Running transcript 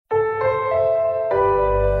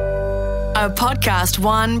A Podcast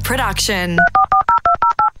One production.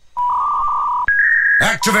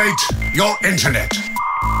 Activate your internet.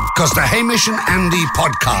 Because the Hamish and Andy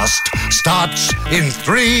podcast starts in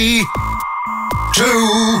 3,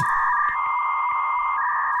 2...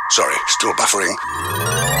 Sorry, still buffering.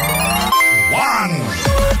 1...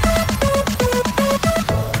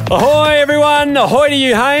 Ahoy, everyone! Ahoy to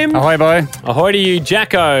you, Haim. Ahoy, boy. Ahoy to you,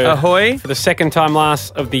 Jacko. Ahoy. For the second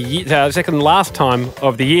last time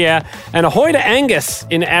of the year. And ahoy to Angus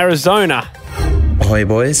in Arizona. Ahoy,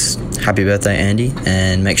 boys. Happy birthday, Andy.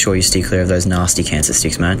 And make sure you stay clear of those nasty cancer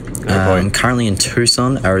sticks, mate. I'm currently in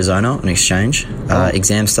Tucson, Arizona on exchange.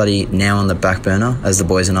 Exam study now on the back burner as the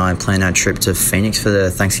boys and I plan our trip to Phoenix for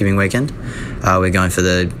the Thanksgiving weekend. We're going for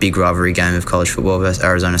the big rivalry game of college football versus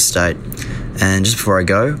Arizona State. And just before I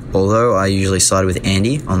go, although I usually side with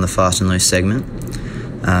Andy on the Fast and Loose segment,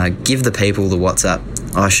 give the people the WhatsApp.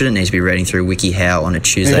 I shouldn't need to be reading through WikiHow on a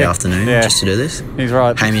Tuesday afternoon just to do this. He's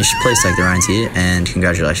right. Hamish, please take the reins here, and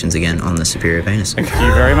congratulations again on the superior penis. Thank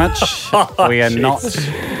you very much. We are not...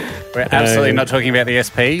 We're absolutely not talking about the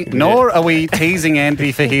SP, nor are we teasing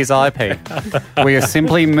Andy for his IP. We are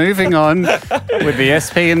simply moving on with the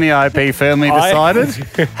SP and the IP firmly decided.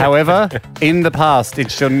 However, in the past, it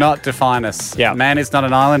shall not define us. Yeah. Man is not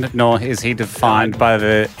an island, nor is he defined by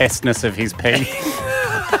the S-ness of his P.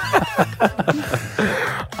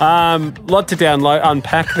 Lot to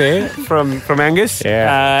unpack there from Angus.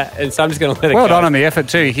 Yeah. And so I'm just going to let it go. Well done on the effort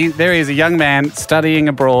too. There he is, a young man studying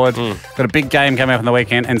abroad, got a big game coming up on the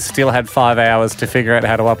weekend and still had 5 hours to figure out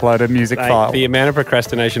how to upload a music file. The amount of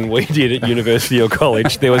procrastination we did at university or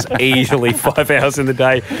college, there was easily 5 hours in the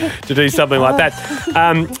day to do something like that.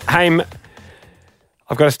 Haim,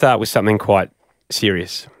 I've got to start with something quite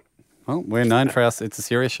serious. Well, we're known for it's a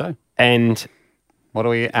serious show. And what are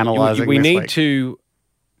we analysing we this need week? to...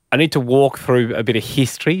 I need to walk through a bit of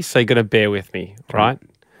history, so you've got to bear with me, right?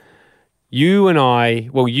 You and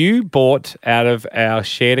you bought out of our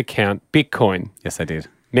shared account Bitcoin. Yes, I did.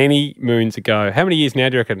 Many moons ago. How many years now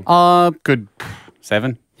do you reckon? Good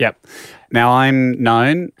 7. Yep. Now, I'm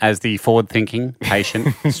known as the forward-thinking,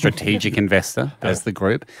 patient, strategic investor as the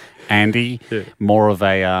group. Andy, more of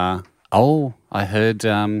a, I heard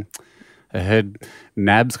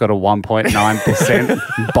NAB's got a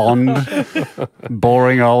 1.9% bond,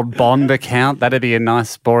 boring old bond account. That'd be a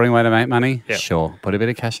nice, boring way to make money. Yep. Sure. Put a bit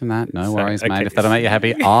of cash in that. No worries, mate. If that'll make you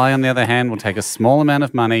happy. I, on the other hand, will take a small amount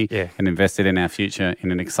of money and invest it in our future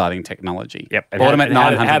in an exciting technology. Yep. Bought them at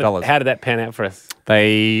 $900. How did that pan out for us?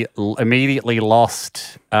 They immediately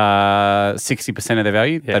lost 60% of their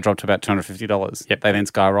value. Yep. They dropped to about $250. Yep. They then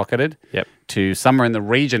skyrocketed to somewhere in the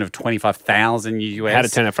region of $25,000 US. How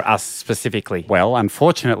did it turn out for us specifically? Well,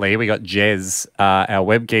 unfortunately, we got Jez, our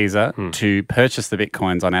web geezer, to purchase the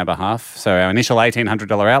Bitcoins on our behalf. So our initial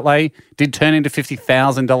 $1,800 outlay did turn into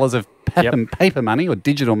 $50,000 of paper money or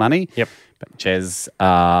digital money. Yep. But Jez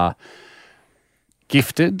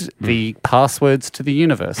gifted the passwords to the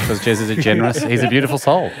universe because Jez is he's a beautiful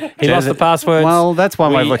soul. He lost the passwords. Well, that's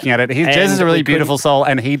one way of looking at it. Jez is a really beautiful soul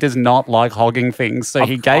and he does not like hogging things. So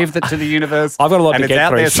he gave that to the universe. I've got a lot and to it's get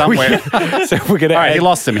out through. there somewhere. So we're going to... All right, he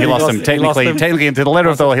lost them. Technically, into the letter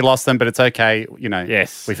of the law, he lost them, but it's okay.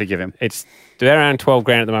 Yes. We forgive him. They're around 12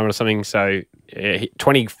 grand at the moment or something, so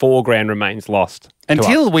 24 grand remains lost.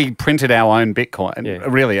 Until we printed our own Bitcoin,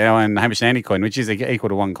 really, our own Hamish Andy coin, which is equal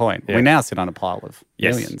to one coin. We now sit on a pile of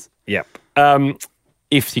millions. Yep.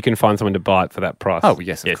 If you can find someone to buy it for that price. Oh,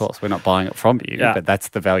 yes, of course. We're not buying it from you, but that's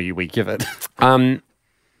the value we give it.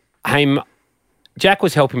 Haim, Jack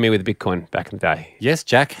was helping me with Bitcoin back in the day. Yes,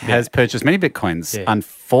 Jack has purchased many Bitcoins,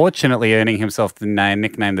 unfortunately earning himself the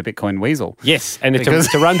nickname the Bitcoin Weasel. Yes, and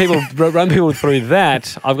to run people through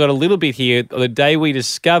that, I've got a little bit here. The day we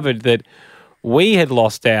discovered that we had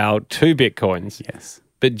lost our 2 Bitcoins,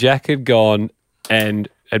 but Jack had gone and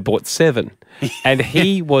had bought 7. And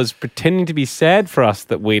he was pretending to be sad for us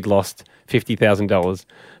that we'd lost $50,000.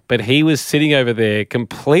 But he was sitting over there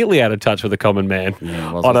completely out of touch with the common man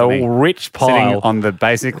on a rich pile. Sitting on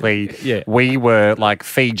the we were like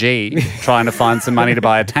Fiji trying to find some money to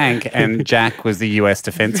buy a tank and Jack was the US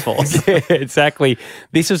Defence Force. Yeah, exactly.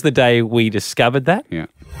 This was the day we discovered that. Yeah.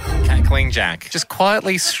 Cackling Jack, just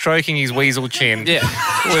quietly stroking his weasel chin,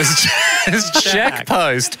 was Jack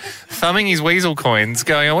Post thumbing his weasel coins,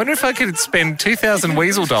 going, I wonder if I could spend 2,000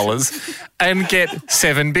 weasel dollars and get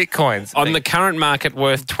 7 Bitcoins. On the current market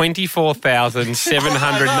worth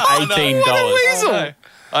 $24,718. Weasel.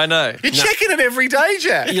 I know. You're checking it every day,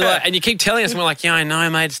 Jack. You're like, and you keep telling us, and we're like, yeah, I know,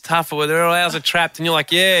 mate, it's tough. Or their ours are trapped. And you're like,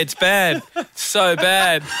 yeah, it's bad. It's so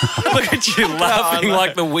bad. Look at you laughing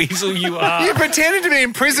like the weasel you are. You pretended to be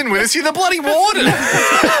in prison with us. You're the bloody warden.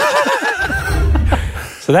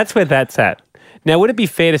 So that's where that's at. Now, would it be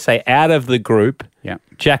fair to say out of the group,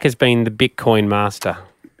 Jack has been the Bitcoin master?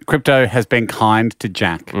 Crypto has been kind to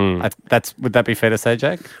Jack. Would that be fair to say,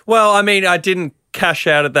 Jack? Well, I mean, I didn't cash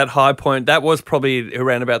out at that high point. That was probably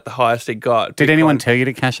around about the highest it got. Did anyone tell you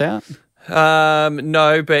to cash out?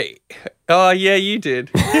 No, but yeah, you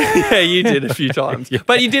did. Yeah, you did a few times.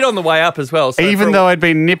 But you did on the way up as well. So even though I'd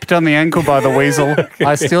been nipped on the ankle by the weasel,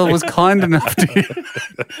 I still was kind enough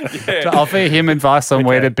to offer him advice on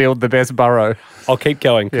where to build the best burrow. I'll keep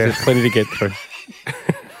going because there's plenty to get through.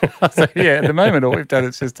 So, at the moment, all we've done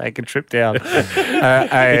is just take a trip down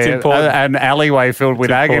an alleyway filled with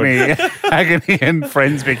agony and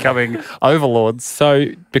friends becoming overlords. So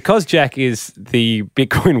because Jack is the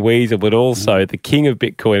Bitcoin weasel, but also the king of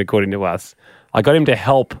Bitcoin, according to us, I got him to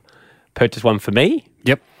help purchase one for me.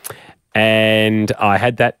 Yep. And I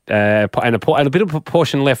had that and a bit of a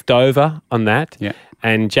portion left over on that. Yeah.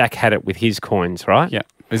 And Jack had it with his coins, right? Yeah.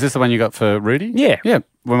 Is this the one you got for Rudy? Yeah. Yeah.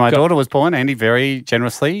 When my daughter was born, Andy very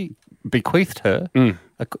generously bequeathed her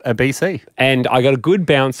a BC. And I got a good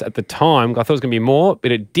bounce at the time. I thought it was going to be more,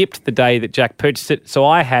 but it dipped the day that Jack purchased it. So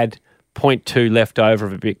I had 0.2 left over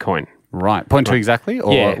of a Bitcoin. Right. 0.2 exactly?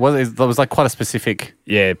 Or Yeah. was like quite a specific...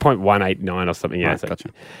 Yeah, 0.189 or something. Yeah. Right,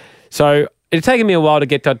 gotcha. So it had taken me a while to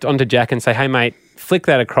get onto Jack and say, hey, mate, flick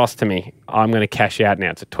that across to me. I'm going to cash out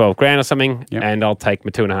now. It's at 12 grand or something, and I'll take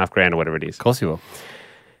my 2.5 grand or whatever it is. Of course you will.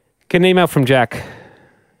 Get an email from Jack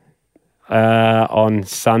on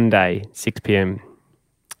Sunday, 6 p.m.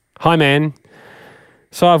 Hi, man.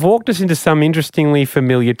 So I've walked us into some interestingly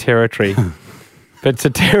familiar territory, but it's a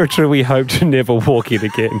territory we hope to never walk in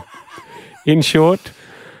again. In short,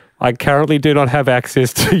 I currently do not have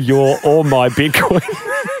access to your or my Bitcoin.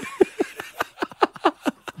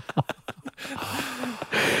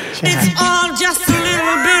 It's all just a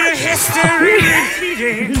little bit of history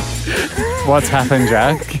repeating. What's happened,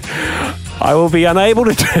 Jack? I will be unable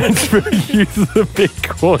to transfer you the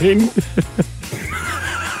Bitcoin.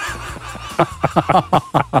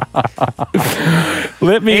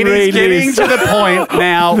 Let me It read is getting this. to the point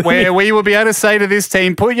now where we will be able to say to this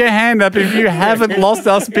team, put your hand up if you haven't lost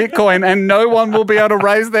us Bitcoin, and no one will be able to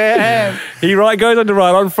raise their hand. He goes on to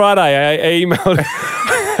write, on Friday, I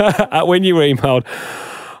emailed, when you were emailed,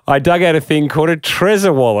 I dug out a thing called a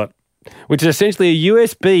Trezor wallet, which is essentially a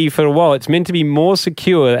USB for a wallet. It's meant to be more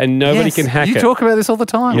secure and nobody can hack it. You talk about this all the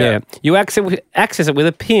time. Yeah. You access it with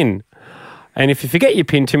a PIN. And if you forget your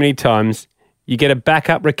PIN too many times, you get a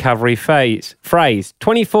backup recovery phrase,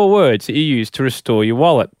 24 words that you use to restore your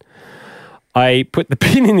wallet. I put the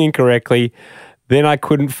PIN in incorrectly, then I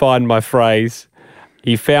couldn't find my phrase.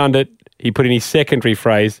 He found it. He put in his secondary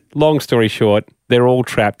phrase. Long story short, they're all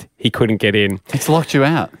trapped. He couldn't get in. It's locked you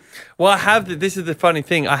out. Well, this is the funny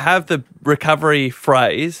thing. I have the recovery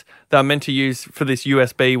phrase that I'm meant to use for this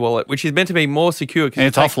USB wallet, which is meant to be more secure. And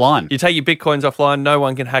it's offline. You take your Bitcoins offline, no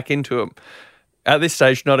one can hack into them. At this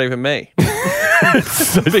stage, not even me.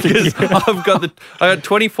 Because I got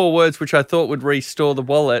 24 words which I thought would restore the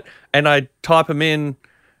wallet, and I type them in,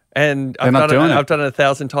 and I've done it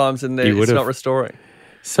 1,000 times, and it's not restoring.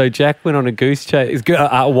 So Jack went on a goose chase,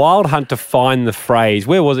 a wild hunt to find the phrase.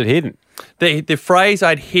 Where was it hidden? The phrase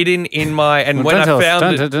I'd hidden in my, and when I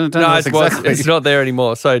found it, it's not there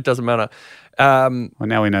anymore, so it doesn't matter. Well,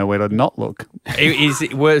 now we know where to not look.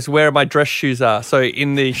 It was where my dress shoes are. So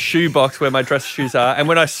in the shoe box where my dress shoes are. And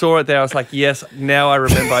when I saw it there, I was like, yes, now I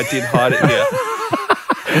remember I did hide it here.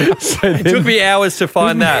 It took me hours to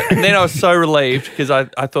find that. And then I was so relieved because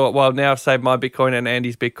I thought, well, now I've saved my Bitcoin and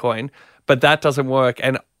Andy's Bitcoin. But that doesn't work.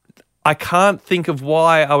 And I can't think of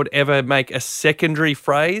why I would ever make a secondary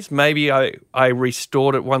phrase. Maybe I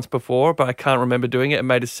restored it once before, but I can't remember doing it and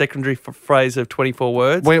made a secondary phrase of 24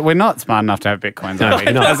 words. We're not smart enough to have Bitcoins, are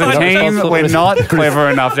we? No, as a team, we're not clever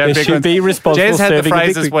enough to have There Bitcoins. should be responsible Jez had the serving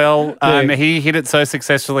phrase of as well. He hit it so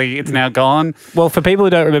successfully, it's now gone. Well, for people who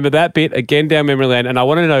don't remember that bit, again, down memory lane, and I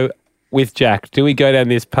want to know, with Jack, do we go down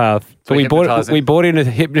this path? So we bought in a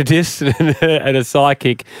hypnotist and a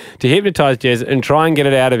psychic to hypnotise Jez and try and get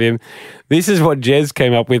it out of him. This is what Jez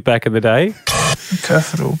came up with back in the day.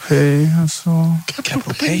 Capital P, that's all.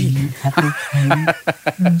 Capital P. Capital P.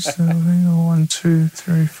 So, 1, 2,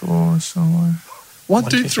 3, 4, somewhere. 1,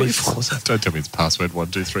 2, 3, 4. Don't tell me it's password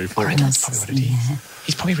 1, 2, 3, 4. I reckon that's probably what it is.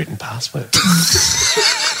 He's probably written password.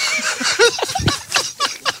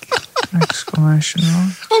 Exclamation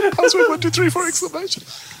mark. Oh, password 1, 2, 3, 4, exclamation.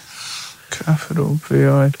 Capital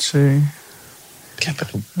B-I-T.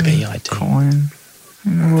 Capital B-I-T. Coin.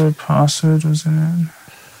 The word password was in it.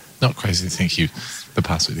 Not crazy to think the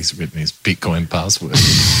password he's written is Bitcoin password.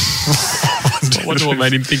 I wonder what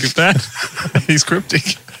made him think of that. He's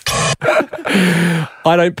cryptic.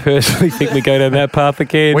 I don't personally think we go down that path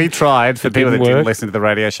again. We tried, for people that didn't work. listen to the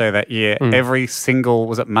radio show that year, every single,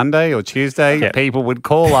 was it Monday or Tuesday, people would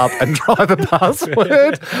call up and try the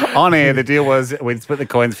password on air. The deal was we'd split the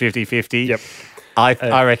coins 50-50. Yep.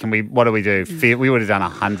 I reckon what do we do? We would have done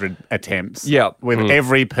 100 attempts. Yep. With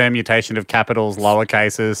every permutation of capitals,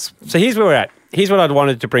 lowercases. So here's where we're at. Here's what I'd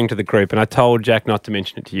wanted to bring to the group, and I told Jack not to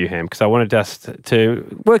mention it to you, Ham, because I wanted us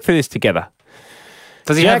to work through this together.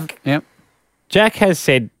 Does he have... Yep. Jack has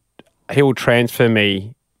said he will transfer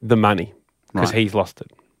me the money because Right. he's lost it.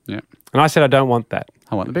 Yeah. And I said I don't want that.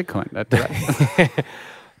 I want the Bitcoin. That.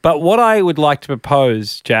 But what I would like to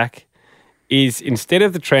propose, Jack, is instead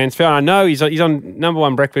of the transfer, and I know he's on number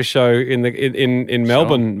one breakfast show in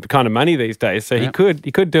Melbourne, kind of money these days, so he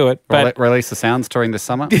could do it. But Release the sounds touring this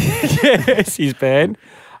summer. yes, he's banned.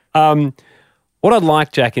 What I'd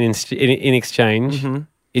like, Jack, in exchange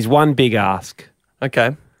is one big ask.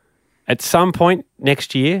 Okay. At some point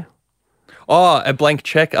next year. Oh, a blank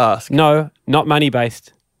check ask. No, not money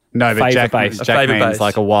based. No, but Jack means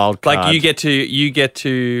like a wild card. Like you get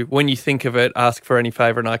to when you think of it, ask for any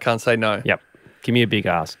favour, and I can't say no. Yep. Give me a big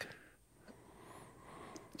ask.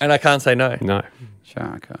 And I can't say no. No.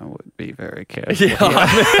 Jack, I would be very careful. Yeah.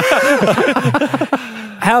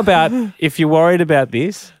 How about, if you're worried about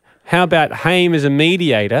this, how about Haim as a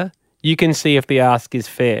mediator? You can see if the ask is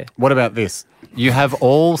fair. What about this? You have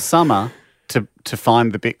all summer to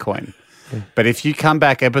find the Bitcoin. But if you come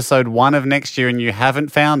back episode 1 of next year and you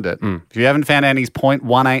haven't found it, if you haven't found Annie's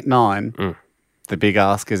 0.189, the big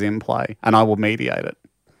ask is in play, and I will mediate it.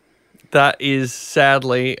 That is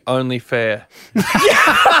sadly only fair.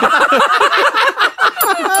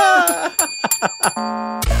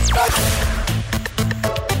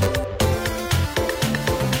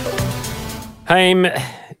 Haim,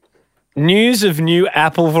 news of new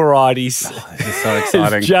Apple varieties This is so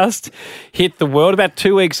exciting. has just hit the world. About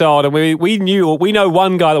 2 weeks old, and we know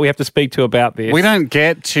one guy that we have to speak to about this. We don't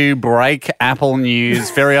get to break Apple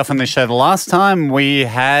news very often this show. The last time we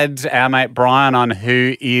had our mate Brian on,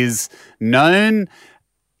 who is known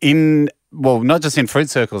in, well, not just in fruit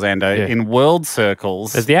circles, Ando, in world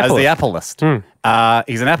circles as the Applist.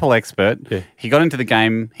 He's an Apple expert. Yeah. He got into the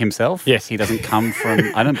game himself. Yes. He doesn't come from,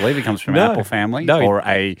 I don't believe he comes from an Apple family or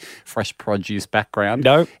a fresh produce background.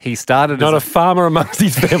 No. He started Not as a farmer amongst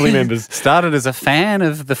his family members. Started as a fan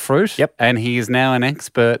of the fruit, and he is now an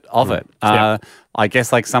expert of it. I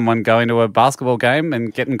guess like someone going to a basketball game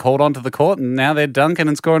and getting called onto the court, and now they're dunking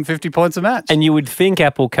and scoring 50 points a match. And you would think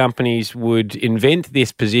Apple companies would invent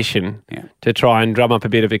this position to try and drum up a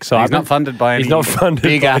bit of excitement. He's not funded by any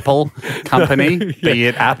big by Apple company, be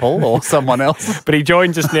it Apple or someone else. But he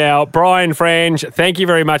joins us now. Brian Frange, thank you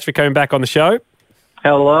very much for coming back on the show.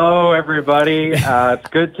 Hello, everybody. It's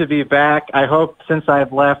good to be back. I hope since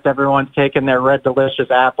I've left, everyone's taken their Red Delicious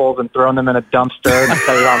apples and thrown them in a dumpster and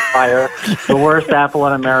set it on fire. The worst apple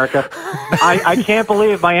in America. I can't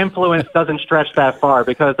believe my influence doesn't stretch that far,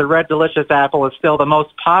 because the Red Delicious apple is still the most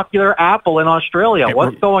popular apple in Australia.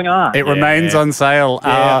 What's going on? It remains on sale.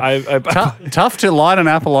 Tough to light an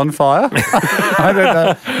apple on fire. I don't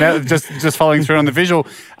know. Now, just following through on the visual.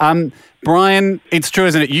 Brian, it's true,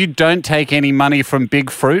 isn't it? You don't take any money from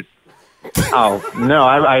Big Fruit? Oh, no.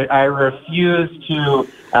 I refuse to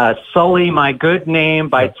sully my good name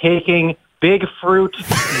by taking Big Fruit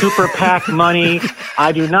Super PAC money.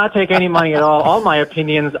 I do not take any money at all. All my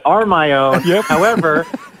opinions are my own. However,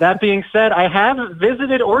 that being said, I have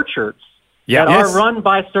visited orchards that are run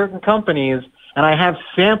by certain companies, and I have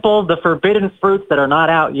sampled the forbidden fruits that are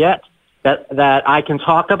not out yet that I can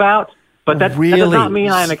talk about. But that does not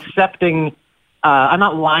mean I'm accepting, I'm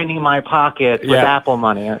not lining my pocket with Apple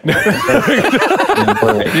money.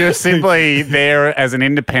 You're simply there as an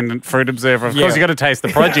independent fruit observer. Of course, you got to taste the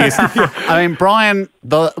produce. I mean, Brian,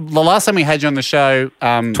 the last time we had you on the show,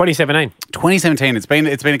 2017. 2017.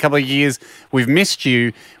 It's been a couple of years. We've missed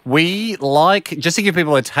you. We just to give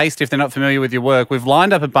people a taste if they're not familiar with your work, we've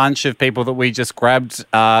lined up a bunch of people that we just grabbed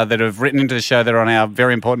that have written into the show that are on our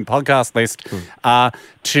very important podcast list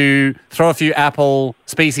to throw a few apple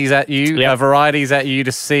species at you, varieties at you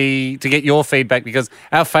to get your feedback, because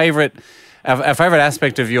our favourite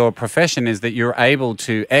aspect of your profession is that you're able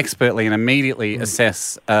to expertly and immediately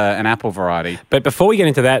assess an apple variety. But before we get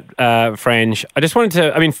into that, Frange, I just wanted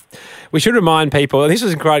to, we should remind people, this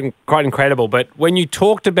was quite incredible, but when you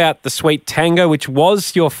talked about the Sweet Tango, which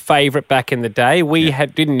was your favourite back in the day, we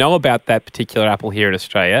didn't know about that particular apple here in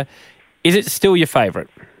Australia. Is it still your favourite?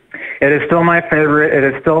 It is still my favorite. It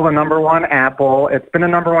is still the number one apple. It's been the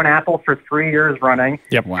number one apple for 3 years running.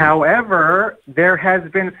 Yep. Wow. However, there has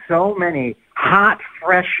been so many hot,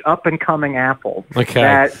 fresh, up-and-coming apples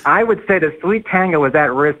that I would say the Sweet Tango is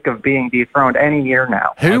at risk of being dethroned any year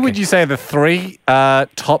now. Who would you say are the three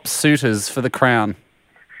top suitors for the crown?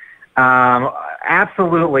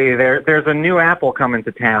 Absolutely. There's a new apple coming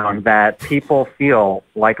to town that people feel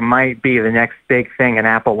like might be the next big thing in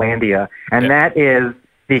Applelandia, and that is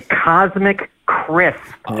the Cosmic Crisp,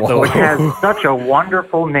 which has such a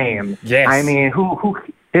wonderful name. Yes. I mean,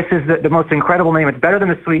 this is the most incredible name. It's better than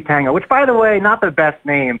the Sweet Tango, which, by the way, not the best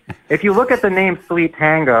name. If you look at the name Sweet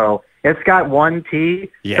Tango, it's got one T,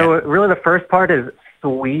 so really the first part is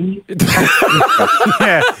sweet. It's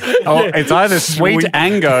either Sweet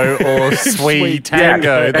Ango or Sweet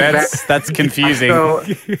Tango. Yeah, that's confusing. So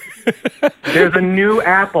there's a new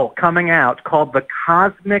apple coming out called the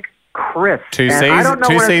Cosmic Crisp. Two and C's, I don't know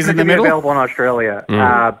two when C's it's in the going to be middle? available in Australia,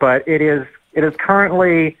 but it is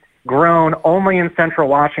currently grown only in Central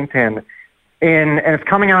Washington, and it's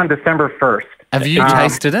coming on December 1st. Have you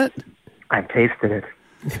tasted it? I've tasted it.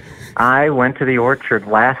 I went to the orchard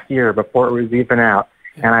last year before it was even out,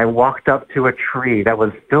 and I walked up to a tree that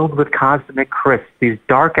was filled with Cosmic Crisp, these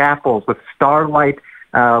dark apples with starlight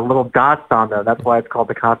little dots on them. That's why it's called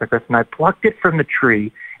the Cosmic Crisp. And I plucked it from the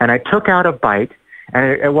tree, and I took out a bite, and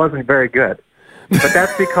it wasn't very good. But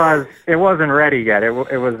that's because it wasn't ready yet. It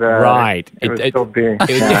was right. It was still being. Whoa,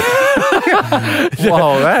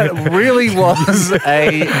 that really was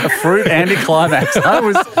a fruit anticlimax. I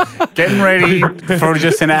was getting ready for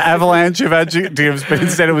just an avalanche of adjectives, but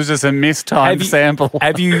instead it was just a mistimed sample.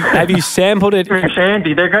 Have you sampled it?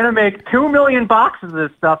 Andy, they're going to make 2 million boxes of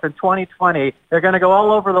this stuff in 2020. They're going to go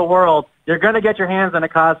all over the world. You're going to get your hands on a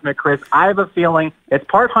Cosmic Crisp. I have a feeling it's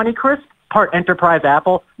part Honeycrisp, part Enterprise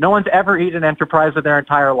apple. No one's ever eaten Enterprise in their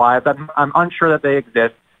entire lives. I'm unsure that they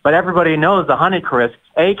exist, but everybody knows the Honeycrisp,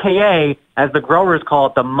 a.k.a., as the growers call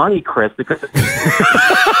it, the Money Crisp, because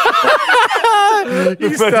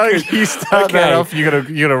you start that off, you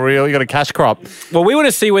got a cash crop. Well, we want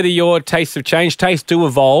to see whether your tastes have changed. Tastes do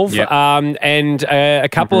evolve. Yep. And a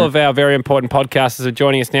couple of our very important podcasters are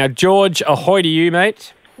joining us now. George, ahoy to you,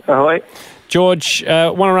 mate. Ahoy. George,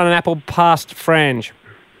 want to run an apple past Frange?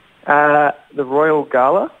 The Royal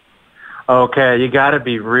Gala. Okay, you got to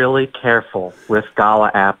be really careful with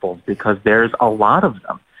Gala apples because there's a lot of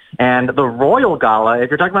them. And the Royal Gala, if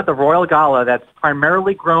you're talking about the Royal Gala that's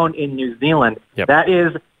primarily grown in New Zealand, that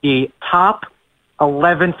is the top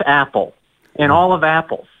 11th apple in all of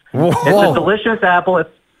apples. Whoa. It's a delicious apple.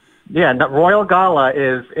 Royal Gala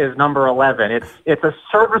is number 11. It's a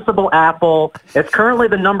serviceable apple. It's currently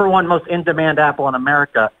the number one most in-demand apple in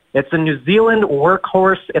America. It's a New Zealand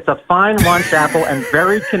workhorse. It's a fine lunch apple and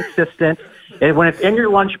very consistent. And when it's in your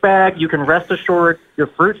lunch bag, you can rest assured your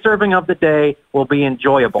fruit serving of the day will be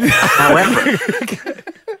enjoyable. However,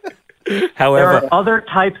 there are other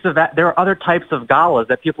types of galas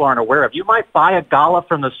that people aren't aware of. You might buy a gala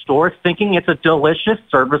from the store thinking it's a delicious,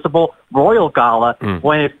 serviceable Royal Gala,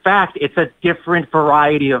 when in fact it's a different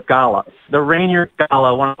variety of gala. The Rainier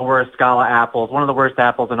Gala, one of the worst gala apples, one of the worst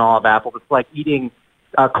apples in all of apples. It's like eating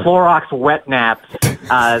Clorox wet naps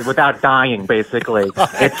without dying, basically.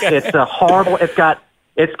 It's a horrible. It's got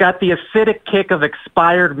the acidic kick of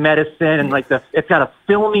expired medicine, and it's got a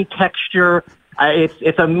filmy texture.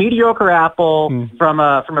 It's a mediocre apple from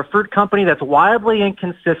a fruit company that's wildly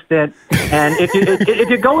inconsistent. And if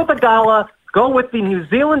you go with the Gala, go with the New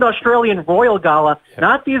Zealand Australian Royal Gala,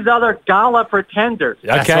 not these other Gala pretenders.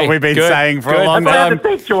 That's what we've been saying for a long time. time. That's what I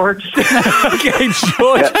have to say, George. Okay,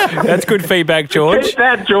 George. That's good feedback, George. Take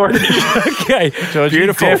that, George. Okay, George,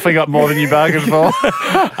 beautiful. You definitely got more than you bargained for.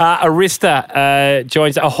 Arista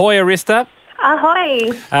joins. Ahoy, Arista.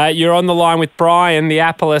 Ahoy. You're on the line with Brian, the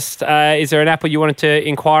appleist. Is there an apple you wanted to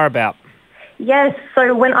inquire about? Yes,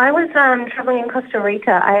 so when I was traveling in Costa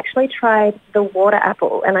Rica, I actually tried the water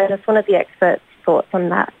apple, and I just wanted the experts' thoughts on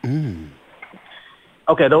that.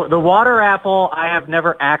 Okay, the water apple I have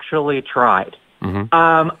never actually tried.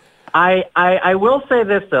 I will say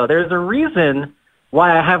this, though. There's a reason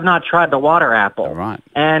why I have not tried the water apple. All right.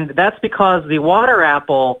 And that's because the water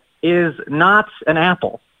apple is not an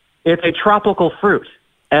apple. It's a tropical fruit.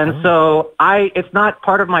 And so it's not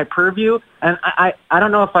part of my purview. And I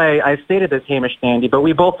don't know if I stated this, Hamish Andy, but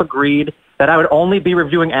we both agreed that I would only be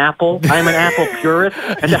reviewing Apple. I'm an Apple purist.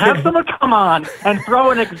 And to have someone come on and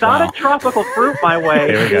throw an exotic tropical fruit my way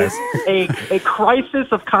is a crisis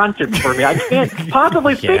of conscience for me. I can't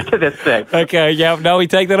possibly speak to this thing. Okay, we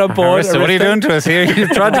take that on board. Arista, what are you doing to us here? You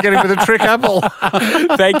tried to get him with a trick apple.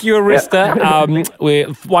 Thank you, Arista. We're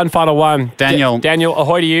one final one. Daniel. Daniel,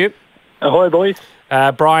 ahoy to you. Ahoy, boys.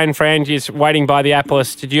 Brian Frange is waiting by the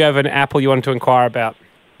Appleist. Did you have an apple you wanted to inquire about?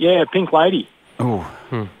 Yeah, Pink Lady. Oh.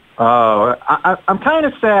 I'm kind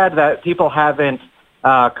of sad that people haven't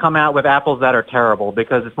come out with apples that are terrible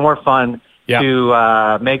because it's more fun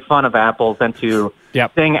to make fun of apples than to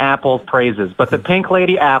sing apples' praises. But the Pink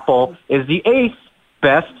Lady apple is the 8th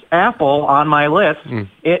best apple on my list.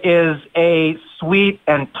 It is a sweet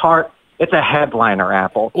and tart. It's a headliner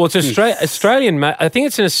apple. Well, it's Australian. I think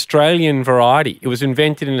it's an Australian variety. It was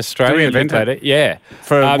invented in Australia. Yeah.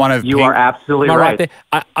 For one of you are absolutely right. There?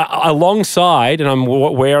 Alongside, and I'm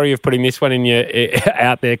wary of putting this one in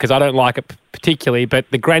out there because I don't like it particularly, but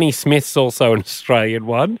the Granny Smith's also an Australian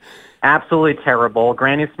one. Absolutely terrible.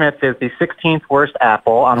 Granny Smith is the 16th worst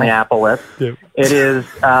apple on the apple list. Yep. It is.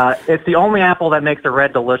 It's the only apple that makes a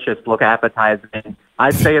Red Delicious look appetizing.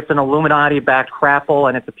 I'd say it's an Illuminati-backed crapple,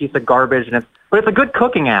 and it's a piece of garbage, but it's a good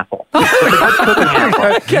cooking apple.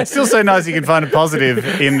 Still so nice you can find a positive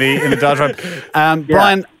in the diatribe.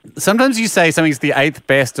 Brian, sometimes you say something's the 8th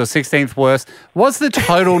best or 16th worst. What's the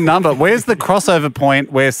total number? Where's the crossover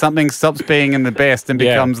point where something stops being in the best and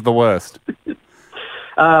becomes the worst?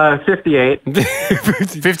 58.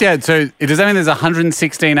 58. So does that mean there's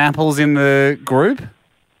 116 apples in the group?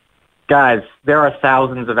 Guys, there are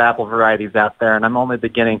thousands of apple varieties out there, and I'm only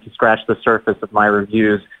beginning to scratch the surface of my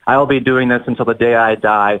reviews. I will be doing this until the day I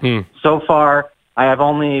die. So far, I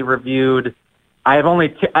only review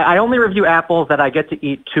apples that I get to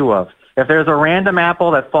eat 2 of. If there's a random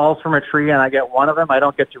apple that falls from a tree and I get 1 of them, I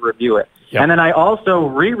don't get to review it. Yep. And then I also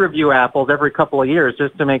re-review apples every couple of years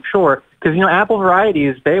just to make sure, because apple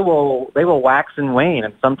varieties they will wax and wane,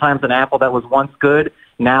 and sometimes an apple that was once good,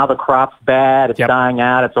 now the crop's bad, it's dying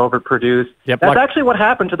out, it's overproduced. That's actually what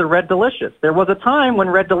happened to the Red Delicious. There was a time when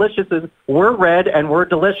Red Deliciouses were red and were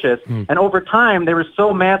delicious, and over time they were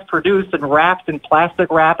so mass-produced and wrapped in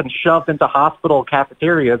plastic wrap and shoved into hospital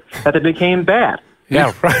cafeterias that they became bad.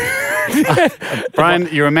 Yeah, right. Brian,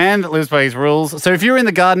 you're a man that lives by his rules. So if you're in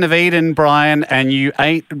the Garden of Eden, Brian, and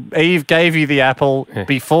Eve gave you the apple,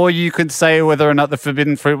 before you could say whether or not the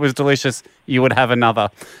forbidden fruit was delicious, you would have another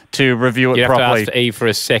to review it properly. You'd have to ask Eve for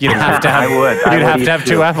a second. You'd have to have, you'd have to have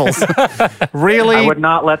 2 apples. Really? I would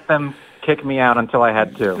not let them kick me out until I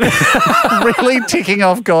had 2. Really ticking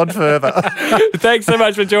off God further. Thanks so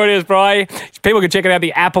much for joining us, Brian. People can check it out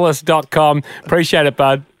at theapplist.com. Appreciate it,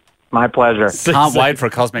 bud. My pleasure. Can't wait for a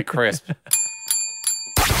Cosmic Crisp.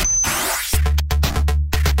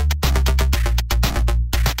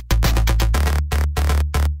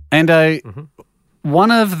 And one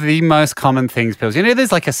of the most common things people,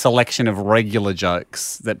 there's like a selection of regular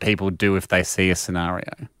jokes that people do if they see a scenario.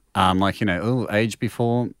 Age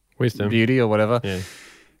before wisdom, beauty or whatever. Yeah.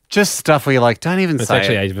 Just stuff where you're like, don't even say it. It's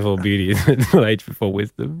actually age before beauty, it's not age before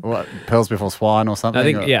wisdom. What, pearls before swine or something?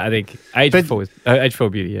 I think age before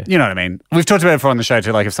beauty, yeah. You know what I mean? We've talked about it before on the show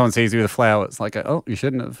too, like if someone sees you with a flower, it's like, oh, you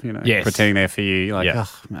shouldn't have, pretending they're for you. You're like,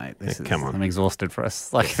 oh, mate, come on. I'm exhausted for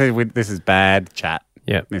us. Like, this is bad chat.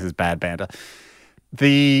 Yeah. This is bad banter.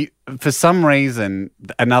 For some reason,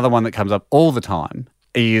 another one that comes up all the time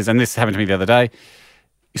is, and this happened to me the other day,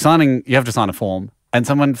 you have to sign a form. And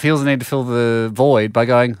someone feels the need to fill the void by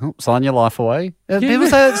going, sign your life away. People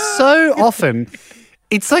say that so often.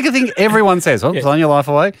 It's like a thing everyone says, sign your life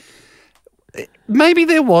away. Maybe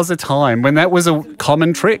there was a time when that was a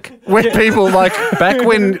common trick where people, like, back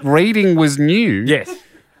when reading was new,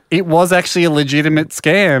 it was actually a legitimate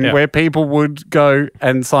scam where people would go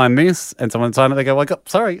and sign this and someone would sign it. They go, I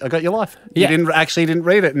got your life. You didn't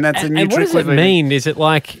read it. And that's a new trick. And what does it mean? Is it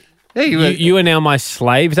like... Yeah, you are now my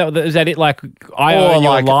slave. Is that it? Like I own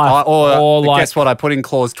your life, or guess what? I put in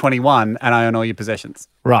clause 21, and I own all your possessions.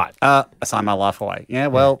 Right. I sign my life away. Yeah.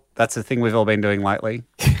 Well, that's the thing we've all been doing lately.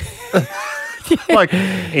 Like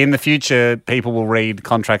in the future, people will read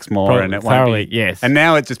contracts more, and it won't be. Yes. And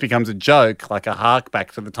now it just becomes a joke, like a hark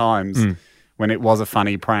back to the times when it was a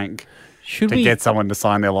funny prank to get someone to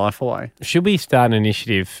sign their life away. Should we start an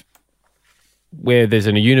initiative where there's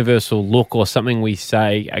a universal look or something we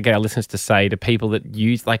say, get our listeners to say to people that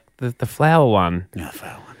use, like the flower one? Yeah, the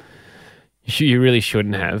flower one. You really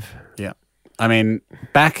shouldn't have. Yeah. I mean,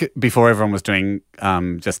 back before everyone was doing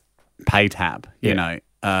just pay tab, you know,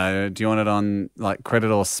 do you want it on like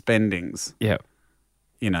credit or spendings? Yeah.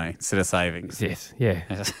 Instead of savings. Yes. Yeah.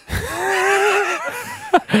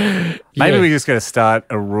 Maybe we just got to start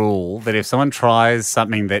a rule that if someone tries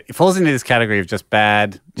something that falls into this category of just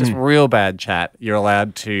bad, just real bad chat, you're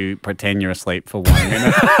allowed to pretend you're asleep for 1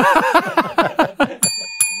 minute.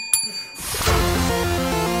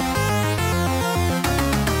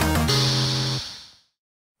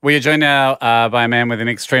 We are joined now by a man with an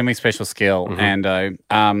extremely special skill, Ando.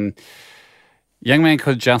 Young man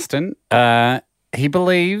called Justin. He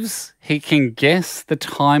believes he can guess the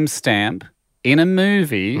timestamp in a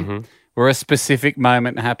movie where a specific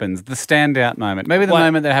moment happens, the standout moment, maybe the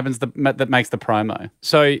moment that happens that makes the promo.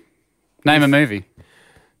 So, name a movie.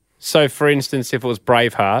 So, for instance, if it was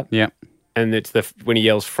Braveheart, and it's when he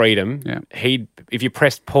yells freedom, if you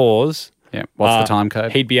pressed pause, what's the time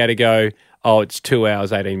code? He'd be able to go, it's 2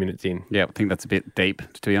 hours, 18 minutes in. Yeah, I think that's a bit deep,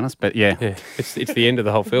 to be honest, but yeah. It's the end of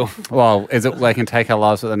the whole film. Well, is it they can take our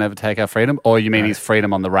lives but they never take our freedom? Or you mean he's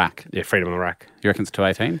freedom on the rack? Yeah, freedom on the rack. You reckon it's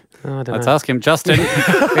 218? I don't Let's know. ask him. Justin,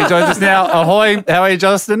 he joins us now. Ahoy. How are you,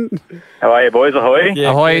 Justin? How are you, boys? Ahoy.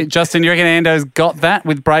 Yeah, ahoy. Justin, you reckon Ando's got that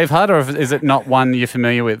with Braveheart, or is it not one you're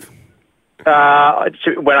familiar with? When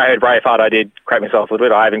I heard Braveheart, I did crack myself a little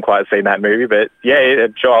bit. I haven't quite seen that movie, but yeah,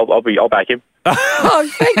 sure, I'll back him.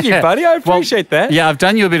 Thank you, buddy. I appreciate that. Yeah, I've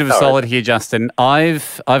done you a bit of a solid here, Justin.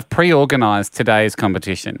 I've pre-organised today's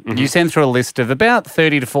competition. You sent through a list of about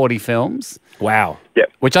 30 to 40 films. Wow.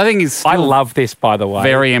 Yep. Which I think is I love this, by the way.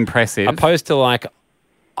 very impressive. Opposed to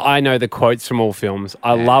I know the quotes from all films.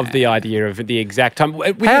 I love the idea of the exact time.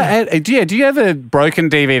 Do you have a broken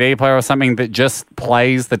DVD player or something that just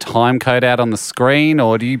plays the time code out on the screen,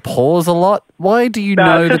 or do you pause a lot? Why do you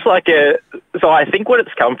know? It's just so I think what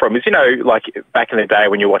it's come from is, like back in the day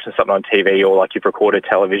when you're watching something on TV or like you've recorded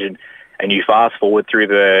television and you fast forward through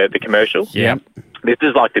the commercials. Yeah. This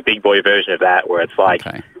is like the big boy version of that, where it's like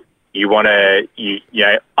you want to,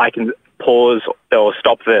 I can pause or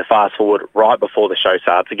stop the fast forward right before the show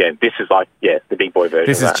starts again. This is the big boy version.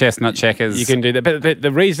 This of is that. chess, not checkers. You can do that. But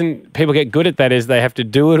the reason people get good at that is they have to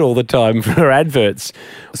do it all the time for adverts.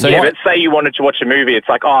 So let's say you wanted to watch a movie. It's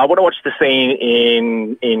like, I want to watch the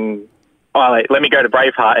scene in let me go to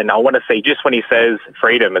Braveheart and I want to see just when he says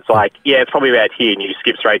freedom. It's like, it's probably about here, and you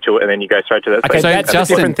skip straight to it and then you go straight to that. Okay, that's a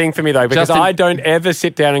different thing for me, though, because I don't ever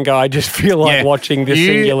sit down and go, I just feel like watching this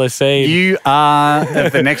singular scene. You are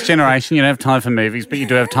of the next generation. You don't have time for movies, but you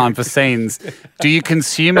do have time for scenes. Do you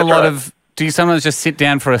consume a lot of... Do you sometimes just sit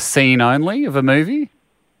down for a scene only of a movie?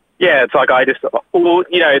 Yeah, it's like it's like,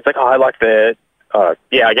 I like the... I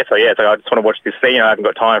guess so, yeah. It's like, I just want to watch this scene. I haven't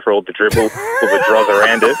got time for all the dribble, all the dross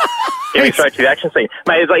around it. Get me straight to the action scene.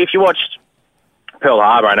 Mate, it's like if you watched Pearl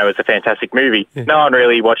Harbor, I know it's a fantastic movie. No one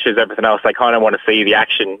really watches everything else. They kind of want to see the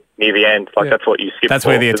action near the end. Like, that's what you skip That's for.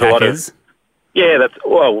 where the There's a attack lot is. I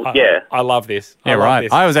love this. Yeah, right.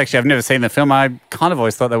 I've never seen the film. I kind of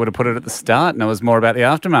always thought they would have put it at the start and it was more about the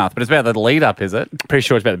aftermath. But it's about the lead up, is it? Pretty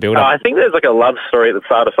sure it's about the build up. I think there's like a love story at the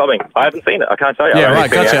start of something. I haven't seen it. I can't tell you. Yeah, right.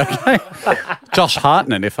 Gotcha. Okay. Josh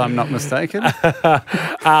Hartnett, if I'm not mistaken. 1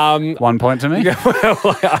 point to me.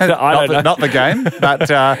 I don't know. Not the game, but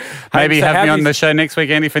maybe have me on the show next week,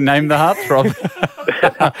 Andy, for Name the Heartthrob.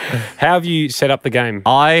 How have you set up the game?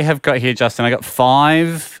 I have got here, Justin. I got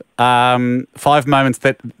five moments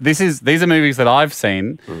that these are movies that I've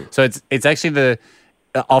seen. So it's actually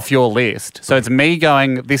off your list. So it's me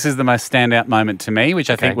going, this is the most standout moment to me, which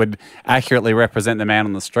I think would accurately represent the man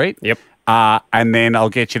on the street. Yep. And then I'll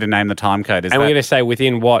get you to name the time code. We're going to say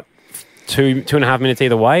within what, 2.5 minutes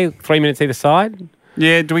either way, 3 minutes either side?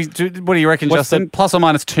 Yeah. What do you reckon, Justin? Plus or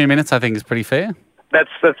minus 2 minutes, I think is pretty fair. That's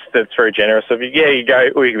very generous of you. Yeah, you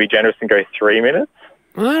can be generous and go 3 minutes.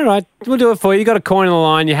 All right, we'll do it for you. You got a coin on the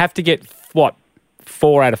line. You have to get, 4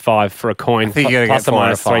 out of 5 for a coin. I think you plus get or 4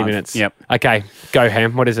 minus out of 5. 3 minutes. Yep. Okay, go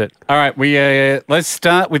Ham. What is it? All right, let's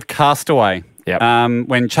start with Castaway. Yep.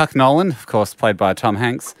 When Chuck Nolan, of course, played by Tom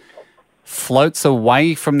Hanks, floats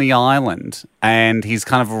away from the island and he's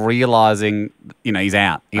kind of realising, he's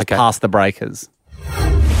out. He's past the breakers. I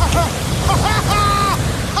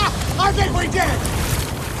think we did it!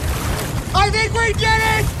 I think we did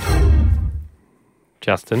it!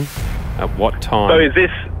 Justin, at what time? So is this,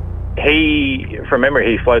 from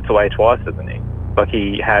memory, he floats away twice, doesn't he? Like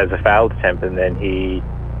he has a failed attempt and then he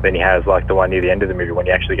has like the one near the end of the movie when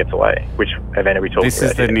he actually gets away. Which event are we talking about?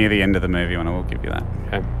 This is near the end of the movie one, I will give you that.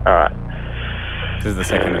 Okay. All right. This is the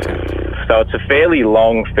second attempt. So it's a fairly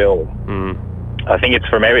long film. I think it's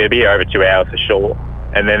it'd be over 2 hours for sure.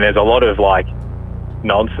 And then there's a lot of like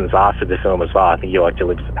nonsense after the film as well. I think he like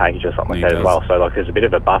delivers a package or something like that as well. So like there's a bit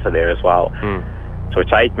of a buffer there as well. So it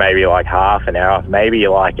take maybe like half an hour, maybe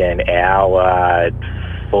like an hour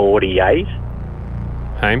 48.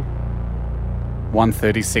 Haim?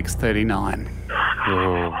 1:36:39.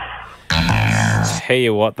 Tell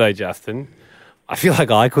you what though, Justin, I feel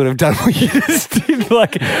like I could have done what you just did.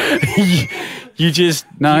 Like You just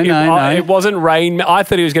No. It wasn't rain. I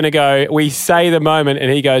thought he was going to go. We say the moment,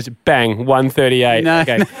 and he goes bang 138. No,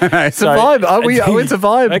 okay. no, it's a vibe. It's a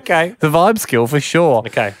vibe. Okay, the vibe skill for sure.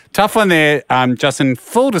 Okay, tough one there. Justin.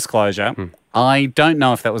 Full disclosure, I don't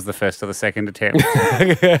know if that was the first or the second attempt,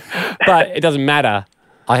 but it doesn't matter.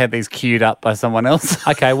 I had these queued up by someone else.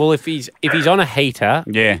 Okay, well if he's on a heater,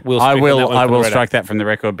 yeah, I will strike that from the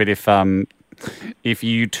record. But if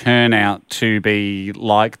you turn out to be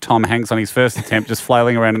like Tom Hanks on his first attempt, just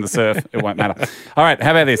flailing around in the surf, it won't matter. All right,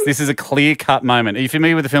 how about this? This is a clear-cut moment. Are you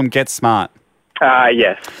familiar with the film Get Smart?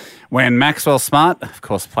 Yes. When Maxwell Smart, of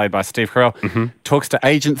course played by Steve Carell, talks to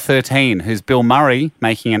Agent 13, who's Bill Murray,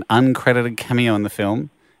 making an uncredited cameo in the film.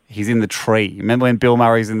 He's in the tree. Remember when Bill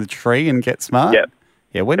Murray's in the tree in Get Smart? Yep.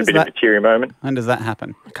 Yeah, when a does bit that... of a teary moment. When does that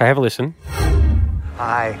happen? Okay, have a listen.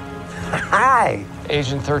 Hi. Hi.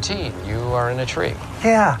 Agent 13, you are in a tree.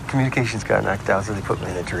 Yeah, communications got knocked out, so they put me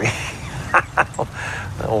in a tree.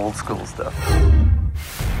 The old school stuff.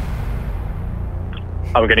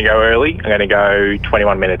 I'm going to go early. I'm going to go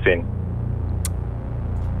 21 minutes in.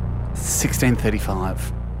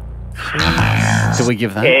 16:35. Do we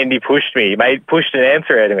give that? Andy pushed me. He pushed an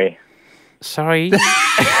answer out of me. Sorry.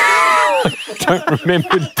 I don't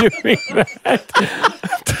remember doing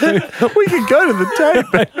that. We could go to the tape.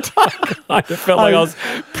 I felt like I was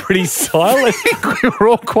pretty silent. We were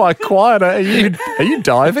all quite quiet. Are you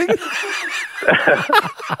diving?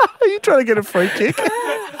 Are you trying to get a free kick?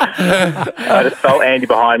 I just felt Andy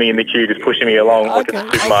behind me in the queue just pushing me along like a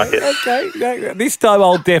supermarket. Okay. This time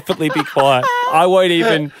I'll definitely be quiet. I won't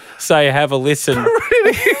even say have a listen.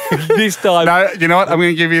 This time. No, you know what? I'm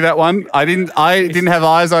going to give you that one. I didn't have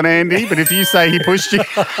eyes on Andy, but if you say he pushed you...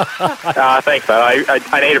 Thanks, mate.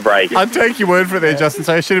 I need a break. I'd take your word for it there, Justin,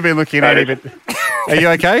 so I should have been looking at Andy, but... Are you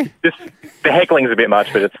okay? Just the heckling's a bit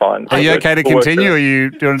much, but it's fine. Are you okay to continue, or do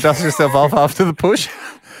you want to dust yourself off after the push?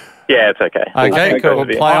 Yeah, it's okay. Okay, cool. We'll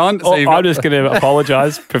play on. So I'm just going to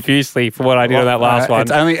apologise profusely for what I did on that last one.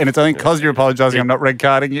 It's only because you're apologising. I'm not red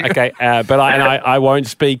carding you. Okay, but I won't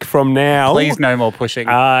speak from now. Please, no more pushing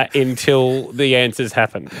until the answers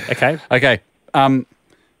happen. Okay. Okay.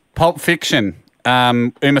 Pulp Fiction.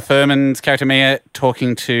 Uma Thurman's character Mia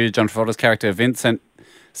talking to John Travolta's character Vincent,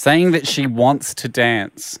 saying that she wants to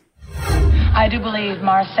dance. I do believe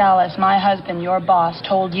Marcellus, my husband, your boss,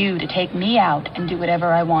 told you to take me out and do whatever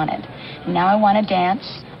I wanted. And now I want to dance.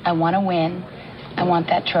 I want to win. I want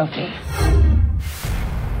that trophy.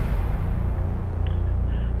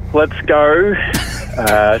 Let's go.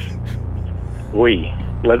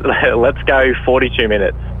 Let's go 42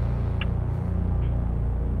 minutes.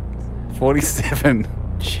 47.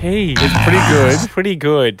 Jeez. It's pretty good. It's pretty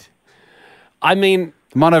good. I mean...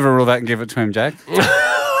 Might overrule that and give it to him, Jack.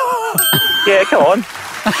 Yeah, come on.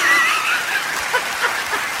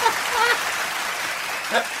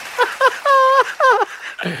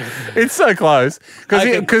 It's so close.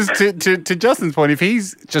 Because to Justin's point, if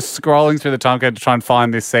he's just scrolling through the timecode to try and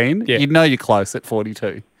find this scene, you'd know you're close at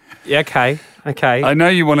 42. Yeah, okay. I know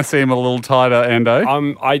you want to see him a little tighter, Endo.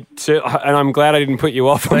 And I'm glad I didn't put you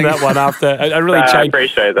off on that one after. I really changed. I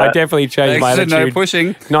appreciate that. I definitely changed my attitude. No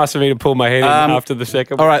pushing. Nice of me to pull my head in after the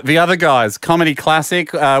second one. All right, the other guys. Comedy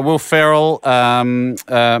classic. Will Ferrell,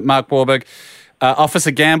 Mark Wahlberg.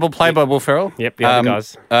 Officer Gamble, played by Will Ferrell. Yep, the other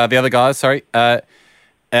guys. The other guys, sorry.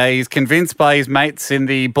 He's convinced by his mates in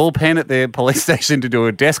the bullpen at the police station to do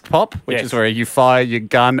a desk pop, which is where you fire your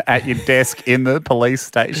gun at your desk in the police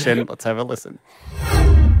station. Let's have a listen.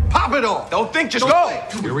 Pop it off. Don't think, just go.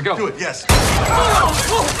 Here we go. Do it, yes. You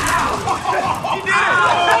did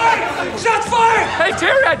it! Shots fired! Hey,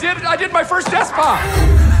 Terry, I did my first desk pop.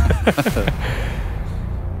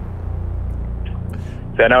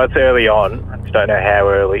 So I know it's early on. I just don't know how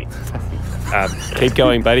early. Keep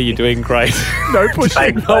going, buddy. You're doing great. No pushing.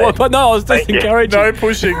 Thanks, No, mate. but no, I was just encouraging. No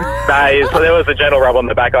pushing. So there was a gentle rub on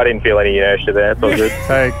the back. I didn't feel any inertia there. It's all good.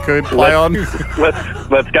 Hey, good. Play on.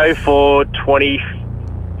 Let's go for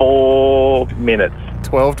 24 minutes.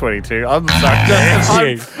 12:22. I'm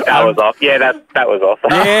sorry. That was off. Yeah, that was off.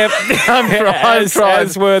 Yeah, I'm trying.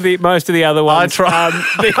 As were most of the other ones. I'm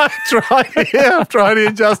trying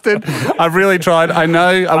here, Justin. I've really tried. I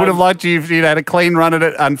know. I would have liked you if you'd had a clean run at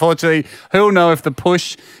it. Unfortunately, who'll know if the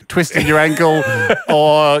push twisted your ankle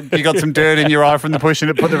or you got some dirt in your eye from the push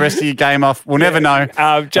and it put the rest of your game off. We'll never know.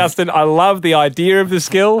 Justin, I love the idea of the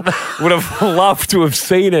skill. Would have loved to have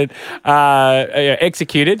seen it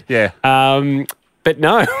executed. Yeah. But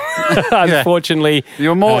no, unfortunately.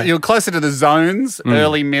 You're closer to the zones,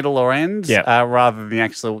 early, middle, or end, rather than the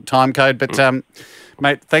actual time code. But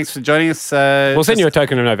Mate, thanks for joining us. We'll send you a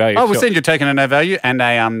token of no value. Oh, we'll sure. send you a token of no value and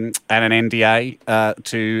an NDA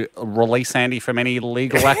to release Andy from any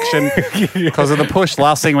legal action because of the push.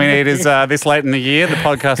 Last thing we need is this late in the year, the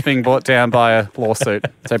podcast being brought down by a lawsuit.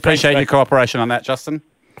 So appreciate your cooperation on that, Justin.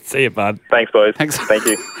 See you, bud. Thanks, boys. Thanks. Thank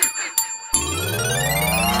you.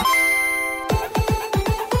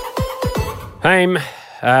 Hame,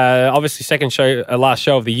 obviously last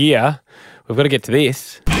show of the year. We've got to get to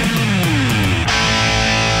this.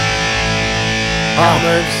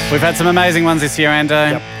 We've had some amazing ones this year,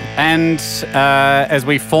 Ando. Yep. And as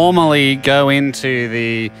we formally go into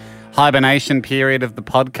the hibernation period of the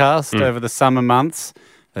podcast over the summer months,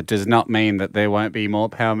 that does not mean that there won't be more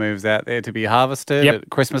power moves out there to be harvested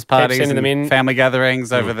at Christmas parties sending them and in. family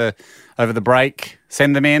gatherings over the break.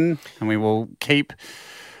 Send them in, and we will keep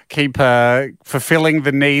fulfilling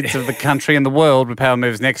the needs of the country and the world with power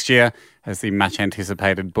moves next year as the much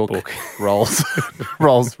anticipated book rolls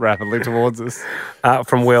rapidly towards us.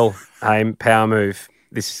 From Will, power move.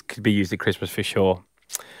 This could be used at Christmas for sure.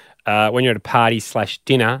 When you're at a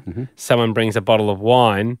party/dinner, someone brings a bottle of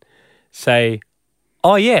wine, say,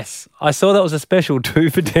 "Oh yes, I saw that was a special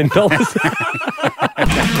 2 for $10."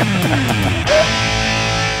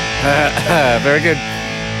 Very good.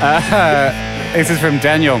 This is from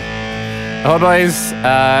Daniel. Hello, boys.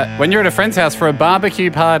 When you're at a friend's house for a barbecue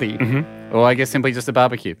party, or I guess simply just a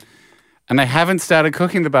barbecue, and they haven't started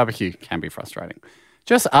cooking the barbecue, can be frustrating.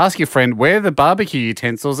 Just ask your friend where the barbecue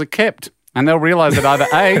utensils are kept, and they'll realise that either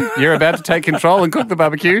A, you're about to take control and cook the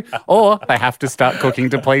barbecue, or they have to start cooking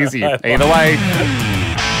to please you. Either way,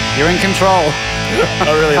 you're in control.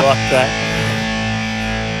 I really like that.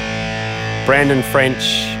 Brandon French,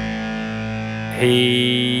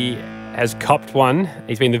 he has copped one.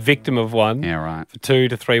 He's been the victim of one. Yeah, right. For 2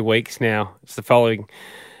 to 3 weeks now. It's the following.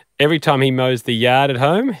 Every time he mows the yard at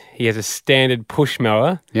home, he has a standard push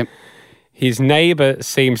mower. Yep. His neighbour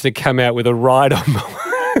seems to come out with a ride-on mower.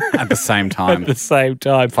 At the same time. At the same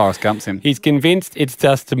time. Forrest Gump's him. He's convinced it's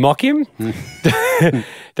just to mock him.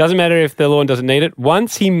 Doesn't matter if the lawn doesn't need it.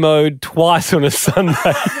 Once he mowed twice on a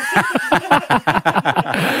Sunday.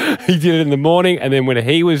 He did it in the morning, and then when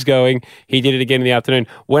he was going, he did it again in the afternoon.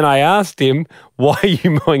 When I asked him, why are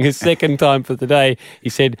you mowing a second time for the day? He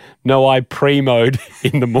said, no, I pre-mowed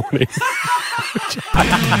in the morning. I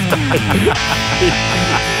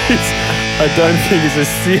don't think it's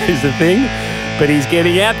a thing, but he's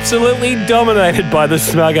getting absolutely dominated by the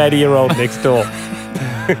smug 80-year-old next door.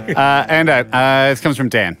 This comes from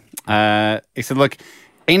Dan. He said, look,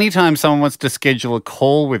 anytime someone wants to schedule a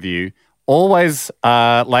call with you, always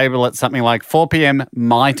label it something like 4 p.m.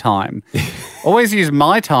 my time. Always use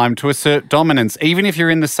my time to assert dominance, even if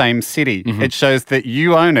you're in the same city. It shows that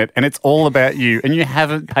you own it and it's all about you and you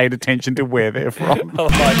haven't paid attention to where they're from.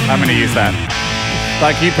 I'm going to use that.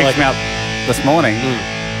 Like you picked me up this morning.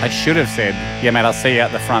 I should have said, yeah, mate, I'll see you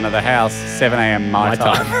at the front of the house, 7 a.m. my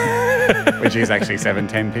time. Which is actually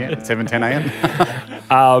 7:10 p.m., 7:10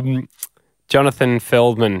 a.m. Jonathan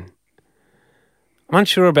Feldman. I'm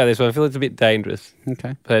unsure about this one. I feel it's a bit dangerous.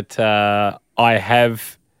 Okay. But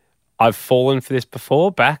I've fallen for this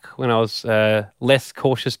before, back when I was less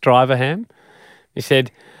cautious driver, Ham. He said,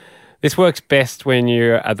 this works best when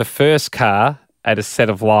you're at the first car at a set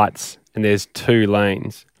of lights and there's 2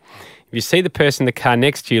 lanes. If you see the person in the car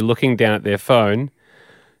next to you looking down at their phone,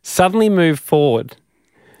 suddenly move forward.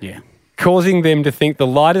 Yeah. Causing them to think the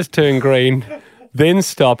light has turned green, then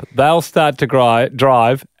stop. They'll start to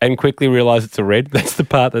drive and quickly realise it's a red. That's the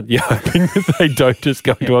part that you're hoping that they don't just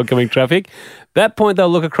go into oncoming traffic. That point, they'll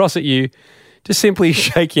look across at you, just simply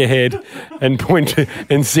shake your head and point to,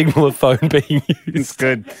 and signal a phone being used. It's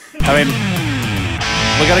good. I mean,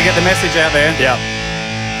 we've got to get the message out there. Yeah.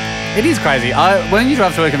 It is crazy. When you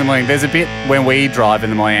drive to work in the morning, there's a bit when we drive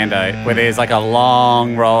in the morning, Ando, where there's like a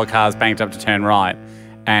long row of cars banked up to turn right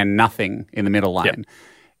and nothing in the middle lane. Yep.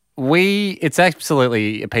 It's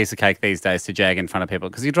absolutely a piece of cake these days to jag in front of people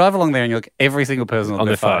because you drive along there and you look every single person on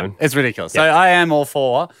their phone. It's ridiculous. Yep. So I am all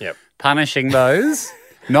for punishing those,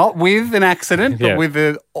 not with an accident, but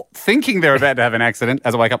with thinking they're about to have an accident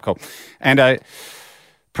as a wake-up call. And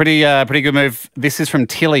pretty good move. This is from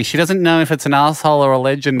Tilly. She doesn't know if it's an asshole or a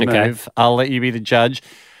legend move. I'll let you be the judge.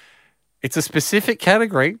 It's a specific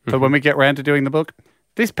category for when we get round to doing the book.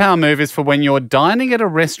 This power move is for when you're dining at a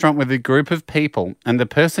restaurant with a group of people and the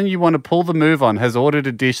person you want to pull the move on has ordered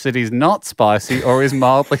a dish that is not spicy or is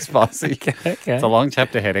mildly spicy. Okay. It's a long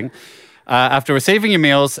chapter heading. After receiving your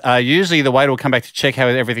meals, usually the waiter will come back to check how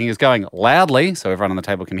everything is going loudly, so everyone on the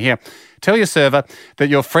table can hear. Tell your server that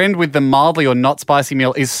your friend with the mildly or not spicy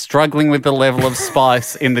meal is struggling with the level of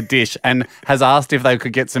spice in the dish and has asked if they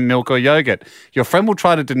could get some milk or yogurt. Your friend will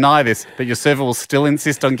try to deny this, but your server will still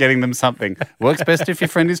insist on getting them something. Works best if your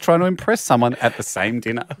friend is trying to impress someone at the same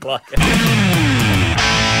dinner.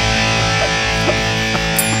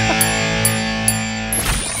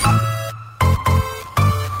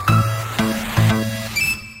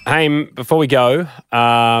 Hey, before we go,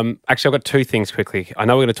 actually, I've got two things quickly. I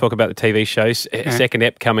know we're going to talk about the TV shows. Second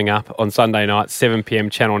ep coming up on Sunday night, 7 p.m,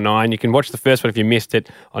 Channel 9. You can watch the first one if you missed it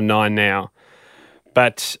on 9 now.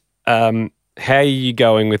 But how are you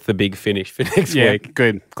going with the big finish for next week? Yeah,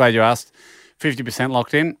 good. Glad you asked. 50%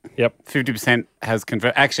 locked in. Yep. 50% has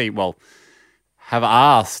converted. Actually, well, I've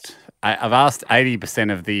asked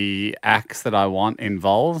 80% of the acts that I want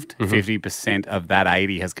involved. 50% of that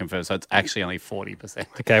 80 has confirmed. So it's actually only 40%.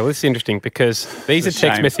 Okay, well, this is interesting because these are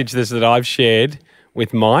text messages that I've shared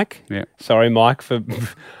with Mike. Yeah. Sorry, Mike,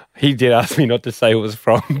 he did ask me not to say who it was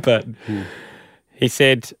from, but he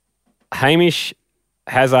said, Hamish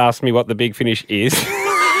has asked me what the big finish is.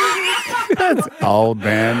 That's old,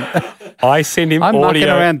 man. I send him I'm audio. Mucking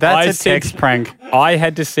around. That's a text prank. I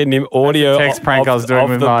had to send him audio text prank I was doing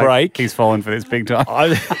with the Mike. break. He's fallen for this big time.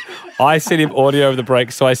 I sent him audio of the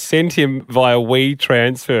break, so I sent him via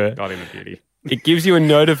WeTransfer. Got him a beauty. It gives you a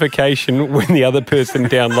notification when the other person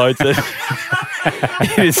downloads it.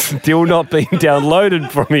 It is still not being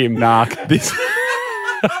downloaded from him. Narc.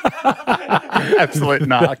 Absolute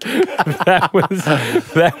narc.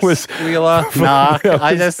 That was Squealer, narc.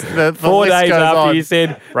 I just the 4 list days goes after on. you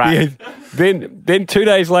said. Right. Then 2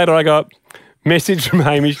 days later, I got message from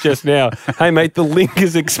Hamish just now. Hey mate, the link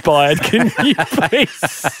has expired. Can you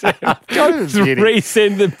please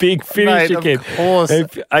resend the big finish Mate, again? Of course.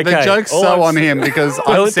 Okay. The joke's so on him because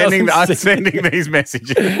Well, I'm it doesn't sending these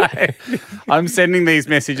messages. I'm sending these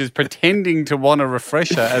messages pretending to want a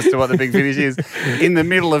refresher as to what the big finish is in the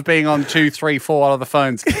middle of being on 2, 3, 4 other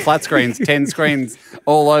phones, flat screens, 10 screens,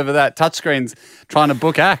 all over that, touch screens, trying to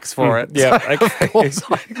book acts for it. Yeah, So, of course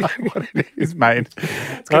I know what it is, mate.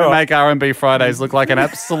 It's going to make R&B Fridays look like an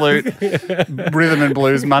absolute rhythm and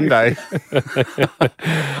blues Monday.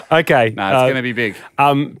 Okay. No, it's going to be big.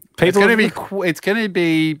 It's going to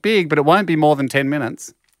be big, but it won't be more than 10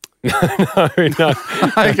 minutes. No.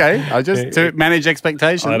 Okay, to manage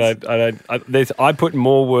expectations. I put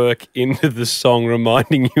more work into the song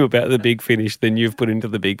reminding you about the big finish than you've put into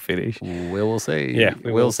the big finish. We'll see. Yeah,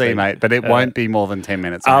 we'll see, mate. But it won't be more than 10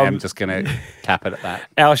 minutes. I am just going to cap it at that.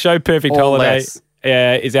 Our show, Perfect Or Holiday, less.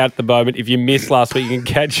 is out at the moment. If you missed last week, you can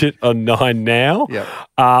catch it on 9 now. Yep.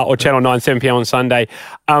 Or Channel 9, 7 p.m. on Sunday.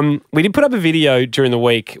 We did put up a video during the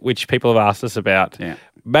week, which people have asked us about. Yeah.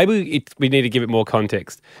 Maybe we need to give it more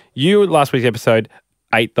context. You, last week's episode,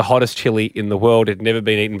 ate the hottest chili in the world. It had never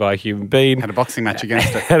been eaten by a human being. Had a boxing match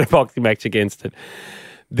against it.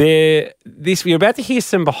 We're about to hear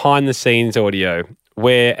some behind-the-scenes audio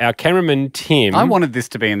where our cameraman, Tim... I wanted this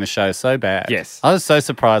to be in the show so bad. Yes. I was so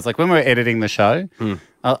surprised. Like when we were editing the show,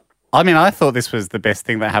 I thought this was the best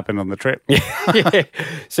thing that happened on the trip. Yeah.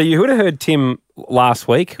 So you would have heard Tim last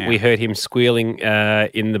week. Yeah. We heard him squealing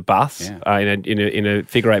in the bus, in a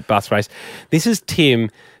figure eight bus race. This is Tim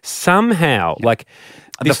somehow,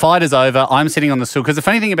 the fight is over. I'm sitting on the stool. Because the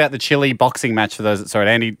funny thing about the Chile boxing match, for those that saw it,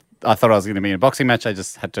 Andy, I thought I was going to be in a boxing match. I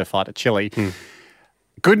just had to fight a Chile.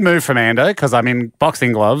 Good move from Ando because I'm in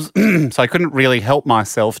boxing gloves, so I couldn't really help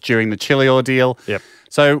myself during the Chile ordeal. Yep.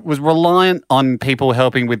 So was reliant on people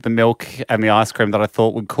helping with the milk and the ice cream that I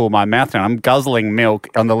thought would cool my mouth down. I'm guzzling milk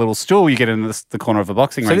on the little stool you get in the corner of a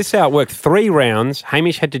boxing ring. So this is how it worked. 3 rounds.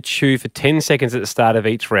 Hamish had to chew for 10 seconds at the start of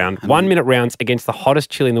each round. 1 minute rounds against the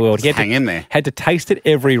hottest chili in the world. He had hang in there. Had to taste it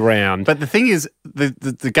every round. But the thing is,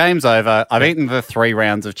 the game's over. I've eaten the 3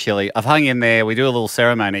 rounds of chili. I've hung in there. We do a little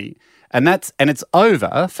ceremony. And it's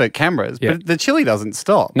over for cameras, but the chili doesn't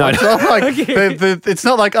stop. No, it's not like it's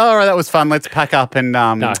not like, oh, all right, that was fun. Let's pack up and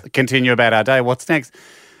continue about our day. What's next?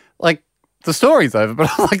 Like the story's over, but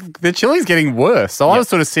like the chili's getting worse. So I was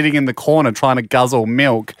sort of sitting in the corner trying to guzzle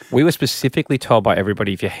milk. We were specifically told by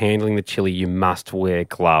everybody, if you're handling the chili, you must wear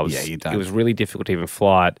gloves. Yeah, you don't. It was really difficult to even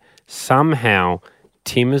fly it. Somehow,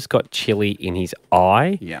 Tim has got chili in his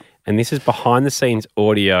eye. Yeah. And this is behind-the-scenes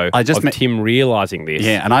audio of Tim realising this.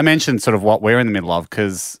 Yeah, and I mentioned sort of what we're in the middle of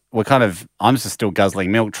because I'm just still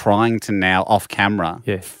guzzling milk, trying to now, off camera,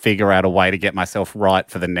 figure out a way to get myself right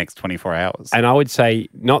for the next 24 hours. And I would say,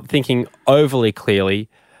 not thinking overly clearly,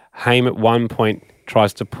 Haim at one point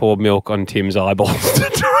tries to pour milk on Tim's eyeballs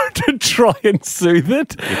to try and soothe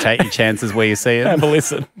it. You take your chances where you see it. Have a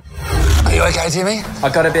listen. Are you okay, Timmy? I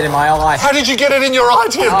got a bit in my eye. How did you get it in your eye,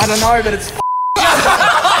 Tim? I don't know, but it's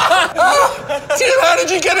Tim, how did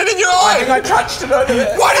you get it in your eye? I think I touched it over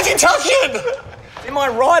there. Why did you touch it? In my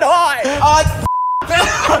right eye.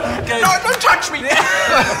 No, don't touch me.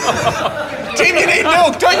 Tim, you need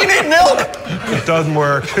milk. Don't you need milk? It doesn't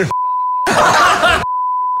work. I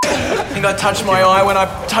think I touched my eye when I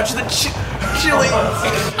touched the chili.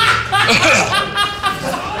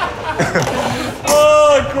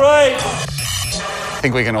 Oh, great. I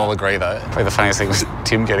think we can all agree, though, probably the funniest thing was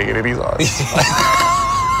Tim getting it in his eyes.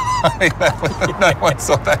 I mean, no one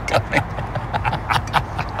saw that coming.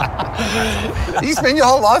 You spend your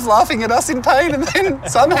whole life laughing at us in pain, and then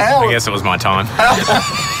somehow... I guess it was my time.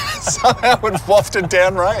 somehow it wafted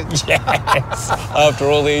down range. Yes, after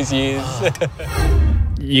all these years.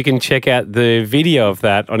 You can check out the video of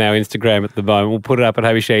that on our Instagram at the moment. We'll put it up at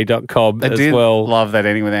hamishandy.com as well. Love that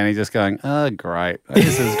ending with Annie just going, oh, great.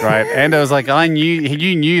 This is great. And I was like,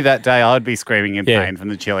 you knew that day I'd be screaming in pain from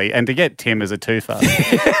the chili. And to get Tim as a toofer.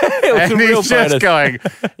 It was and a real he's just going,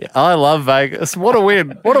 I love Vegas. What a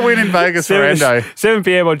win. What a win in Vegas for Endo. 7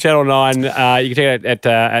 p.m. on Channel 9. You can check it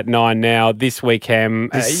at 9 now. This week, Ham.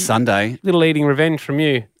 This Sunday. Little eating revenge from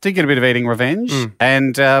you. Did get a bit of eating revenge.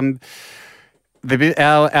 And...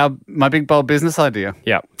 my big bold business idea.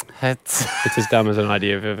 Yeah. It's as dumb as an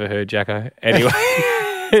idea I've ever heard, Jacko. Anyway.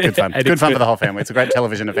 Good fun. Good fun for the whole family. It's a great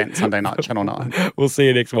television event, Sunday night, Channel 9. We'll see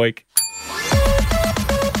you next week.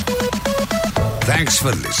 Thanks for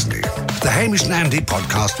listening. The Hamish and Andy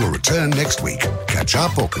podcast will return next week. Catch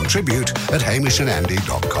up or contribute at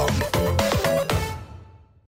hamishandandy.com.